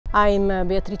I'm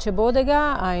Beatrice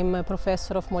Bodega. I'm a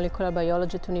professor of molecular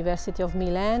biology at the University of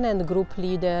Milan and group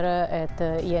leader at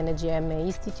the INGM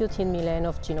Institute in Milan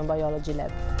of Genome Biology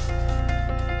Lab.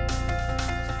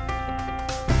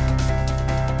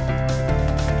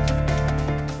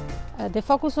 The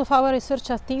focus of our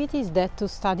research activity is that to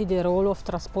study the role of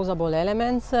transposable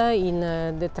elements in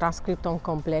the transcriptome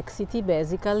complexity,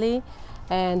 basically.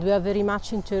 And we are very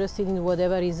much interested in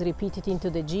whatever is repeated into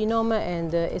the genome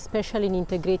and especially in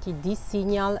integrating this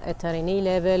signal at RNA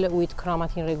level with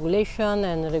chromatin regulation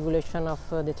and regulation of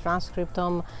the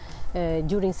transcriptome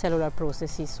during cellular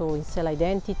processes, so in cell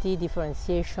identity,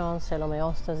 differentiation, cell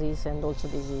homeostasis and also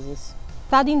diseases.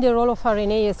 Studying the role of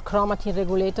RNA as chromatin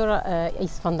regulator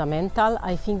is fundamental.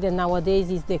 I think that nowadays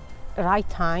is the right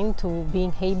time to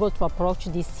being able to approach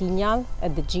this signal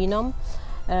at the genome.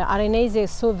 RNA is a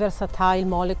so versatile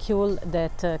molecule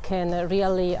that can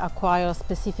really acquire a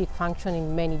specific function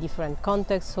in many different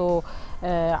contexts. So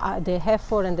the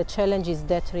effort and the challenge is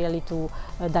that really to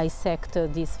dissect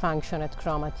this function at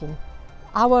chromatin.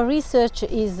 Our research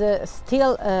is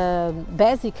still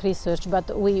basic research,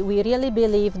 but we really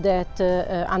believe that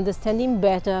understanding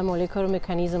better molecular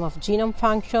mechanism of genome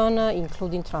function,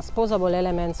 including transposable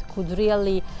elements, could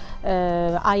really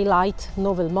highlight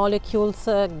novel molecules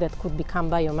that could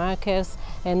become biomarkers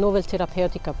and novel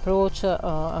therapeutic approach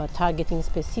targeting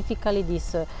specifically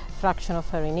this fraction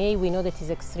of RNA. We know that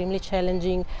is extremely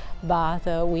challenging, but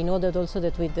we know that also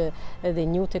that with the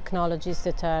new technologies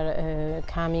that are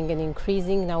coming and increasing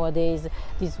nowadays,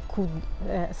 this could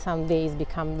some days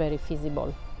become very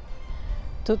feasible.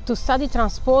 To study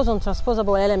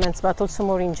transposable elements, but also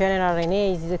more in general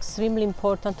RNA, it is extremely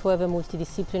important to have a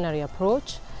multidisciplinary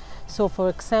approach. So for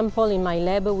example, in my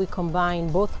lab we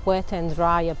combine both wet and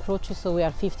dry approaches, so we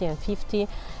are 50 and 50. It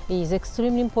is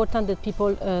extremely important that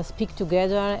people speak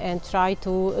together and try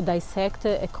to dissect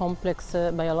a complex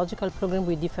biological program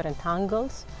with different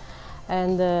angles.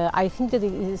 And I think that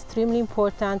it is extremely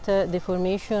important the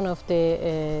formation of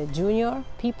the junior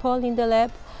people in the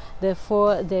lab.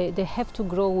 Therefore, they have to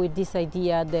grow with this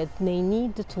idea that they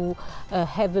need to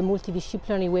have a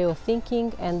multidisciplinary way of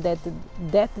thinking, and that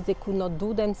they could not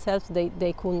do themselves,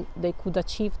 they could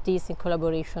achieve this in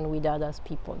collaboration with other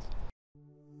people.